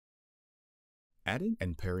Adding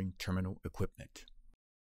and pairing terminal equipment.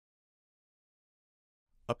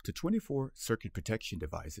 Up to 24 circuit protection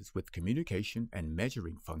devices with communication and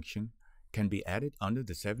measuring function can be added under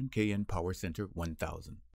the 7KN Power Center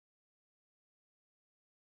 1000.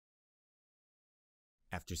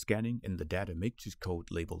 After scanning in the data matrix code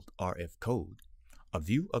labeled RF code, a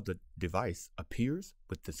view of the device appears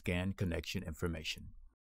with the scan connection information.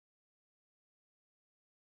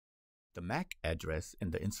 The MAC address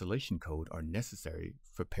and the installation code are necessary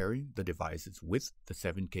for pairing the devices with the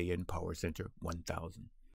 7KN Power Center 1000.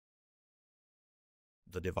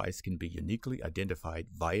 The device can be uniquely identified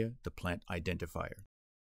via the plant identifier.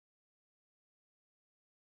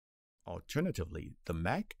 Alternatively, the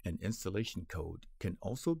MAC and installation code can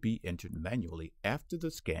also be entered manually after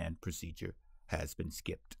the scan procedure has been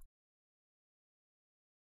skipped.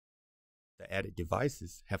 The added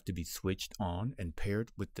devices have to be switched on and paired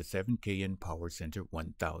with the 7KN Power Center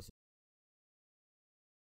 1000.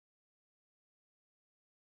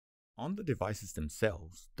 On the devices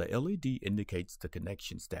themselves, the LED indicates the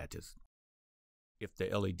connection status. If the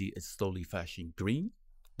LED is slowly flashing green,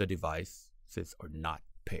 the devices are not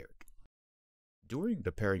paired. During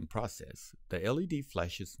the pairing process, the LED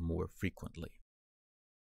flashes more frequently.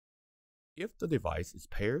 If the device is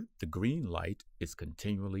paired, the green light is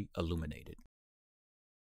continually illuminated.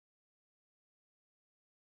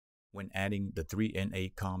 When adding the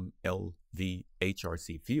 3NA COM LV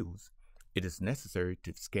HRC fuse, it is necessary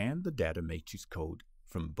to scan the data matrix code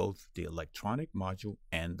from both the electronic module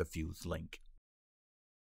and the fuse link.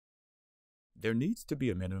 There needs to be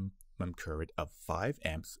a minimum current of 5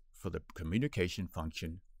 amps for the communication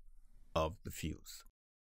function of the fuse.